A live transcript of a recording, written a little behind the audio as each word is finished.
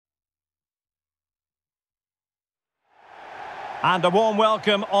And a warm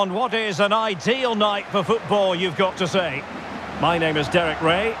welcome on what is an ideal night for football, you've got to say. My name is Derek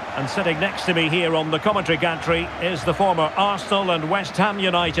Ray, and sitting next to me here on the commentary gantry is the former Arsenal and West Ham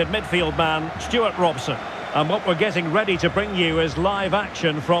United midfield man, Stuart Robson. And what we're getting ready to bring you is live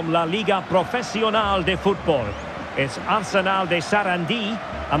action from La Liga Professional de Football. It's Arsenal Sarandi,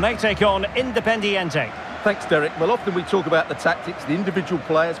 and they take on Independiente. Thanks, Derek. Well, often we talk about the tactics, the individual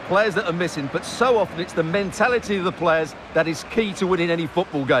players that are missing, but so often it's the mentality of the players that is key to winning any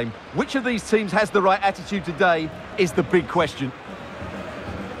football game. Which of these teams has the right attitude today is the big question.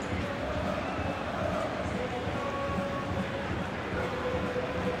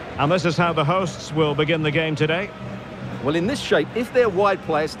 And this is how the hosts will begin the game today. Well, in this shape, if their wide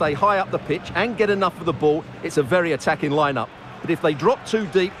players stay high up the pitch and get enough of the ball, it's a very attacking lineup. But if they drop too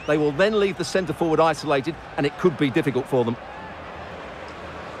deep, they will then leave the centre-forward isolated, and it could be difficult for them.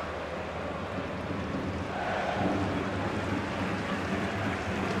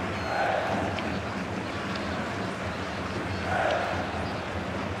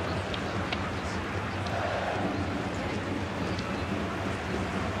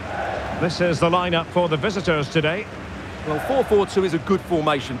 This is the lineup for the visitors today. Well, 4-4-2 is a good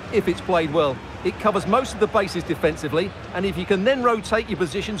formation if it's played well. It covers most of the bases defensively, and if you can then rotate your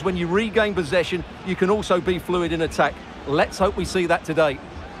positions when you regain possession, you can also be fluid in attack. Let's hope we see that today.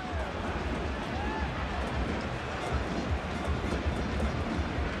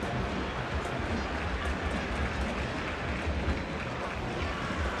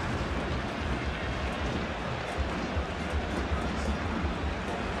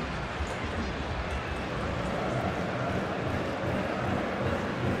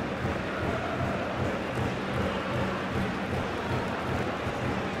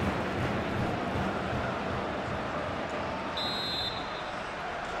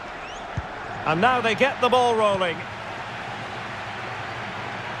 And now they get the ball rolling.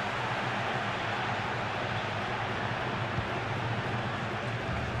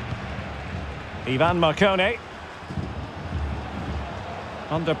 Ivan Marcone.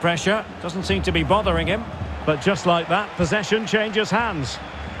 Under pressure, doesn't seem to be bothering him. But just like that, possession changes hands.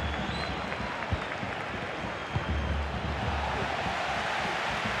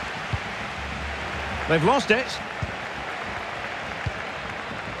 They've lost it.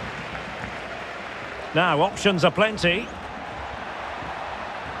 Now, options are plenty.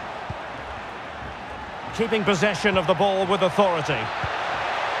 Keeping possession of the ball with authority.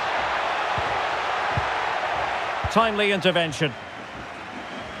 Timely intervention.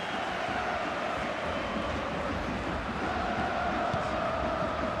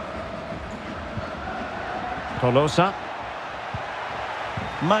 Tolosa.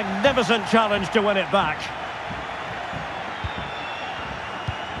 Magnificent challenge to win it back.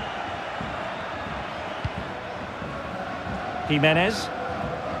 Jimenez.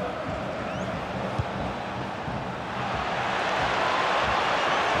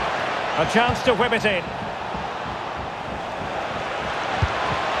 A chance to whip it in.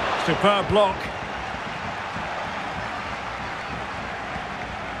 Superb block.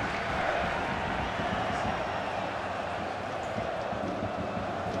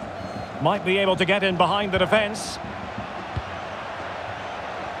 Might be able to get in behind the defence.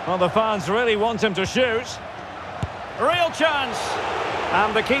 Well, the fans really want him to shoot. Real chance!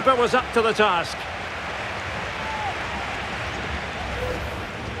 And the keeper was up to the task.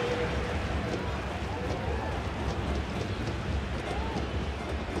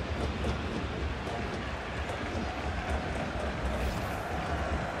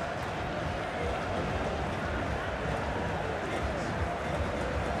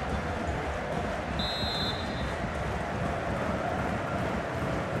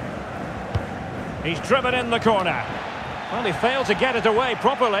 He's driven in the corner. Well, he failed to get it away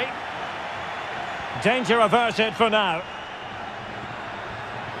properly. Danger averted for now.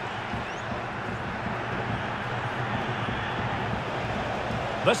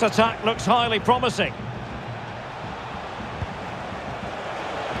 This attack looks highly promising.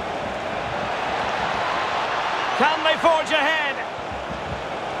 Can they forge ahead?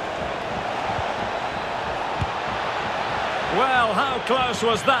 Well, how close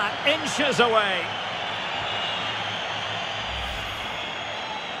was that? Inches away.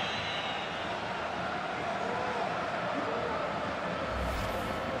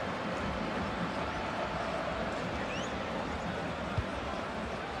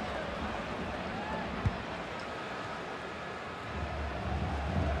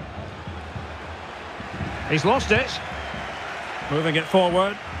 He's lost it. Moving it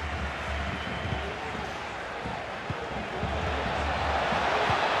forward.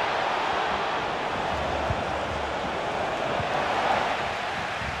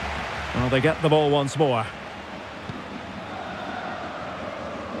 Well, they get the ball once more.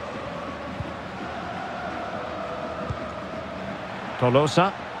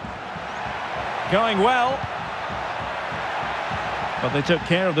 Tolosa. Going well. But they took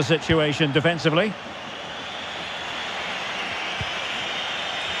care of the situation defensively.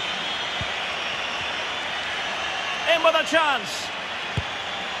 In with a chance.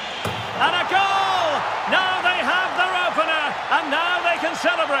 And a goal! Now they have their opener, and now they can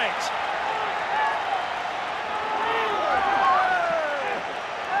celebrate.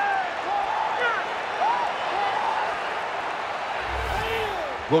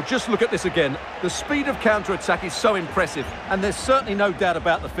 Well, just look at this again. The speed of counter-attack is so impressive, and there's certainly no doubt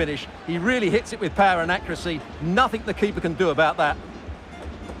about the finish. He really hits it with power and accuracy. Nothing the keeper can do about that.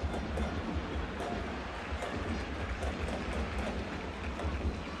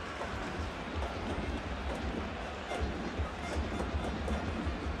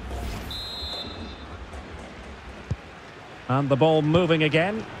 And the ball moving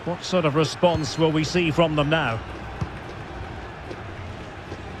again. What sort of response will we see from them now?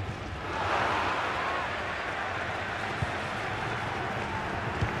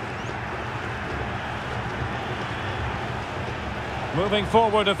 Moving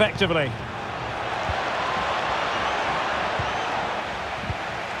forward effectively.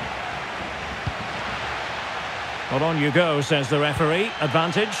 Well, on you go, says the referee.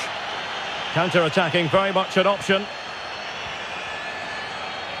 Advantage. Counter-attacking, very much an option.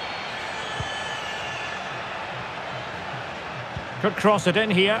 Could cross it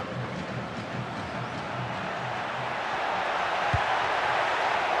in here.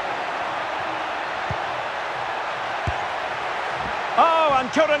 Oh,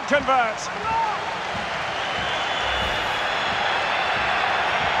 and couldn't convert.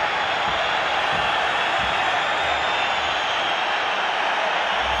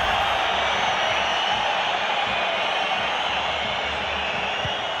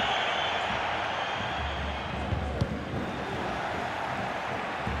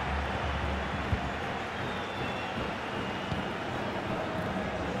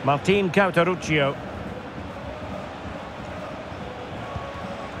 Martin Cauteruccio.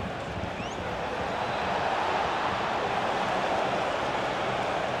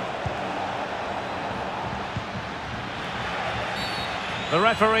 The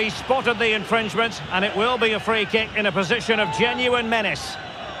referee spotted the infringement, and it will be a free kick in a position of genuine menace.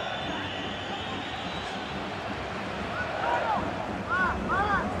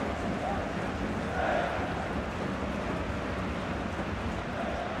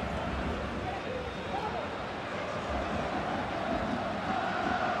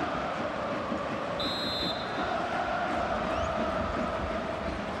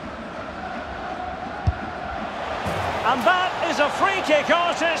 And that is a free kick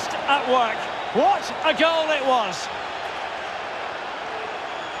artist at work. What a goal it was.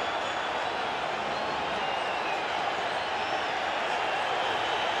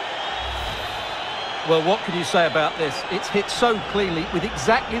 Well, what can you say about this? It's hit so cleanly with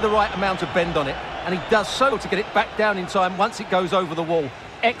exactly the right amount of bend on it, and he does so to get it back down in time once it goes over the wall.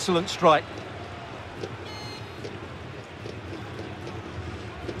 Excellent strike.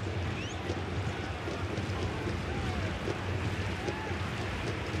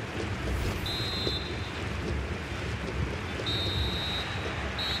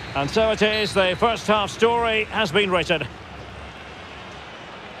 And so it is, the first half story has been written.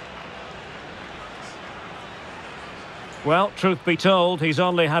 Well, truth be told, he's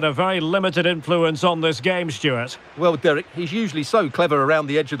only had a very limited influence on this game, Stuart. Well, Derek, he's usually so clever around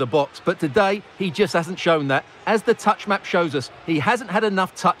the edge of the box, but today he just hasn't shown that. As the touch map shows us, he hasn't had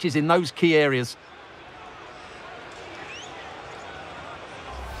enough touches in those key areas.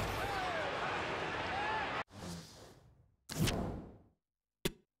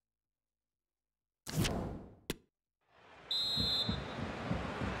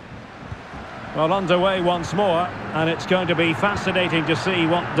 Well, underway once more, and it's going to be fascinating to see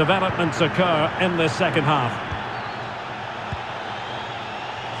what developments occur in this second half.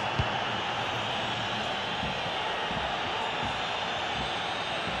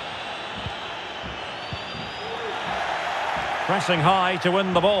 Pressing high to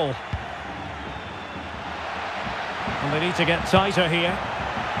win the ball. And they need to get tighter here.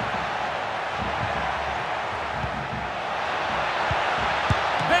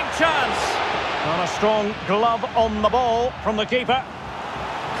 Big chance. Not a strong glove on the ball from the keeper.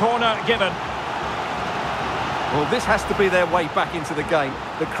 Corner given. Well, this has to be their way back into the game.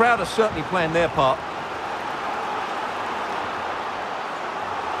 The crowd are certainly playing their part.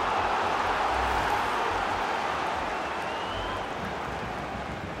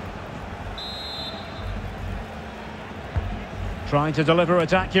 Trying to deliver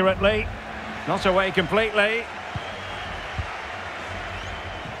it accurately. Not away completely.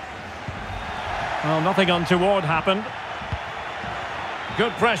 Well, nothing untoward happened.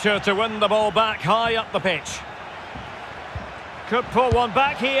 Good pressure to win the ball back high up the pitch. Could pull one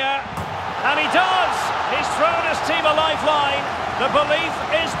back here. And he does! He's thrown his team a lifeline. The belief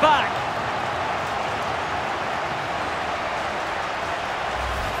is back.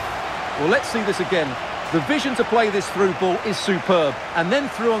 Well, let's see this again. The vision to play this through ball is superb. And then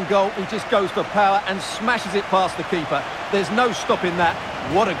through on goal, he just goes for power and smashes it past the keeper. There's no stopping that.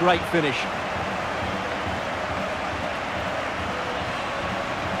 What a great finish.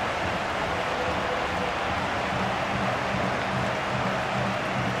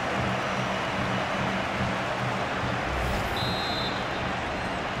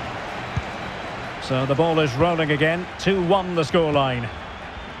 So the ball is rolling again. 2-1 the scoreline.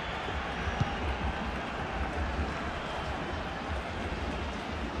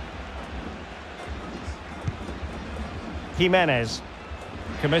 Jimenez.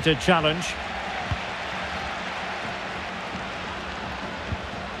 Committed challenge.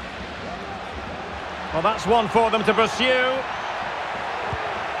 Well, that's one for them to pursue.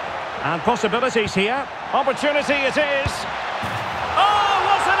 And possibilities here. Opportunity it is. Oh,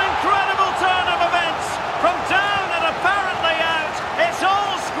 what an incredible turn of events! From down and apparently out, it's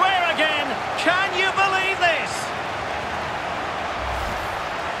all square again. Can you believe this?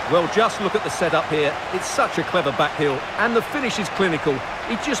 Well, just look at the setup here. It's such a clever backheel, and the finish is clinical.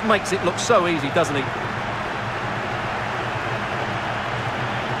 He just makes it look so easy, doesn't he?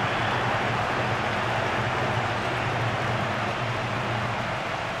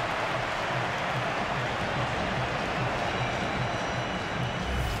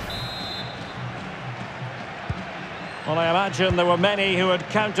 Well, I imagine there were many who had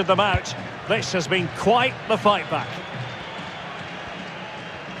counted them out. This has been quite the fight back.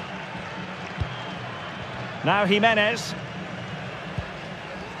 Now Jimenez.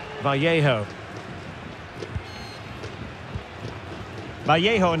 Vallejo.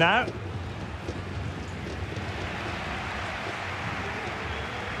 Vallejo now.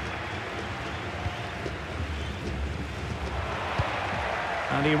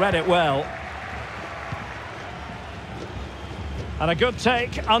 And he read it well. And a good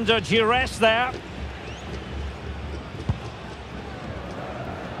take under duress there.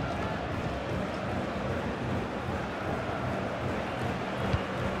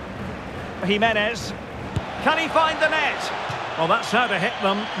 Jimenez. Can he find the net? Well, that's how to hit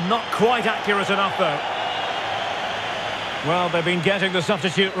them. Not quite accurate enough, though. Well, they've been getting the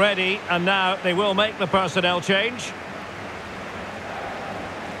substitute ready, and now they will make the personnel change.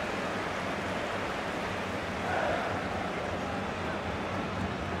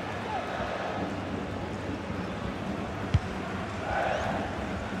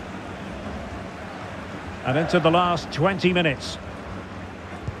 And into the last 20 minutes.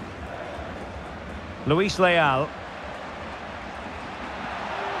 Luis Leal.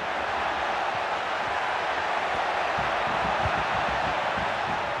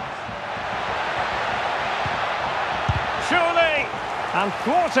 Surely! And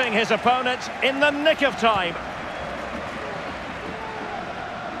thwarting his opponent in the nick of time.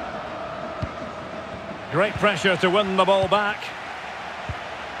 Great pressure to win the ball back.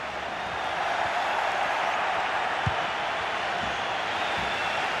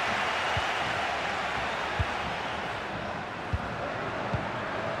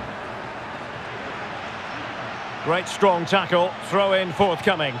 Great strong tackle, throw in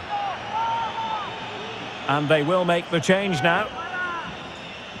forthcoming. And they will make the change now.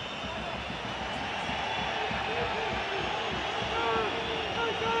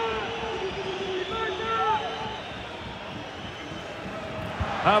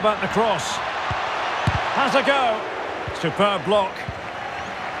 How about the cross? Has a go. Superb block.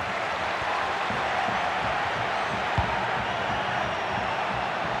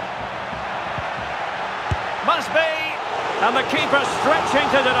 Must be, and the keeper stretching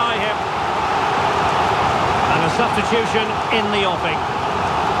to deny him. And a substitution in the offing.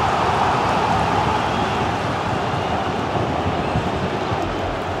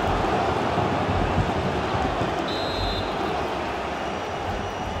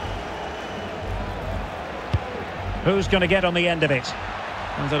 Who's going to get on the end of it?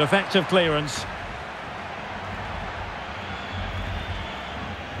 And an effective clearance.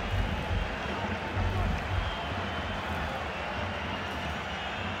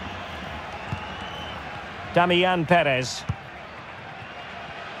 Damian Perez.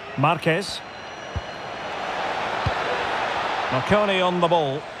 Marquez. Marconi on the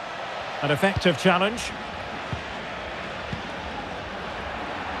ball. An effective challenge.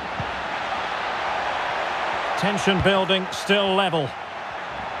 Tension building, still level.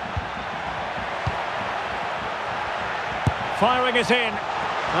 Firing it in.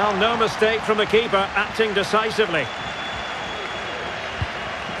 Well, no mistake from the keeper, acting decisively.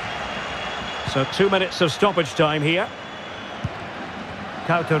 So 2 minutes of stoppage time here.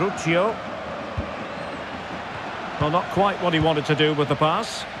 Cauteruccio. Well, not quite what he wanted to do with the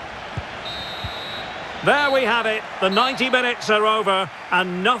pass. There we have it. The 90 minutes are over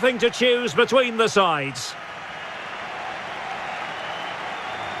and nothing to choose between the sides.